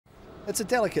It's a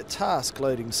delicate task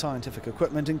loading scientific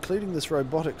equipment, including this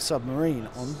robotic submarine,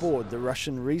 on board the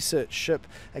Russian research ship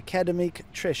Akademik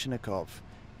Treshnikov.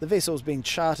 The vessel's been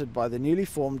chartered by the newly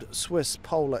formed Swiss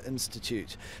Polar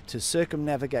Institute to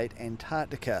circumnavigate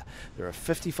Antarctica. There are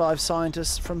 55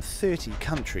 scientists from 30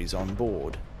 countries on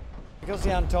board. Because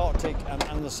the Antarctic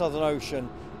and the Southern Ocean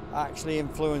actually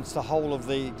influence the whole of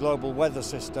the global weather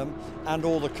system and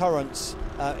all the currents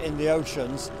in the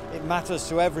oceans, it matters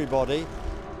to everybody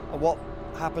what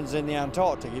happens in the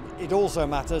Antarctic. It also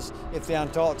matters if the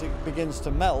Antarctic begins to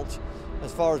melt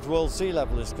as far as world sea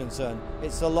level is concerned.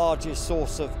 It's the largest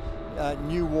source of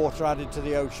new water added to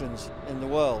the oceans in the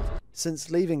world. Since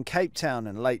leaving Cape Town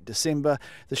in late December,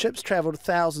 the ship's travelled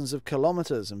thousands of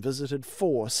kilometres and visited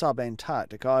 4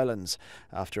 sub-Antarctic islands.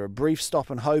 After a brief stop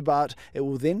in Hobart, it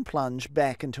will then plunge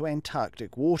back into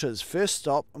Antarctic waters, first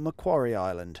stop Macquarie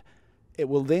Island. It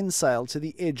will then sail to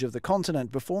the edge of the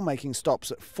continent before making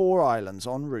stops at 4 islands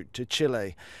en route to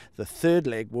Chile. The third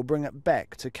leg will bring it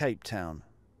back to Cape Town.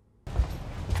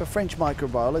 For French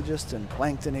microbiologist and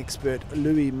plankton expert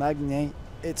MAIGNIEN,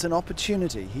 it's an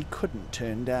opportunity he couldn't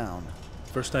turn down.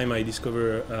 First time I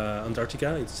discover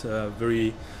Antarctica, it's a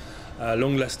very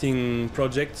long-lasting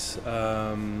project,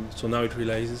 so now it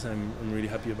realizes I'm really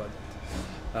happy about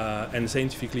it. And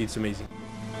scientifically it's amazing.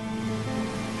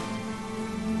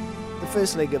 The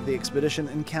first leg of the expedition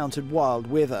encountered wild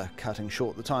weather, cutting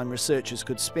short the time researchers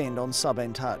could spend on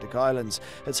sub-Antarctic islands.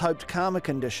 It's hoped calmer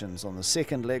conditions on the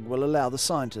second leg will allow the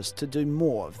scientists to do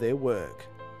more of their work.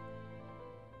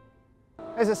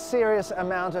 There's a serious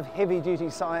amount of heavy-duty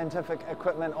scientific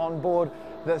equipment on board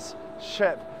this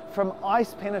ship, from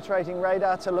ice-penetrating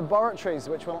radar to laboratories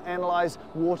which will analyse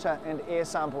water and air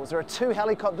samples. There are 2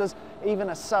 helicopters, even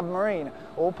a submarine,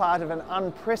 all part of an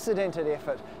unprecedented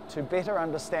effort to better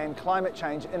understand climate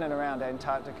change in and around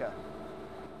Antarctica.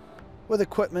 With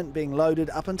equipment being loaded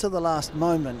up until the last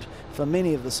moment, for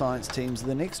many of the science teams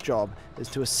the next job is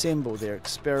to assemble their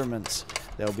experiments.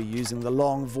 They'll be using the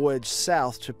long voyage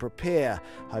south to prepare,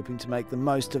 hoping to make the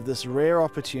most of this rare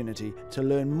opportunity to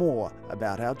learn more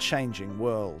about our changing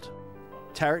world.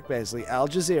 Tarek, Bazley,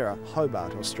 Jazeera,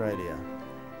 Hobart, Australia.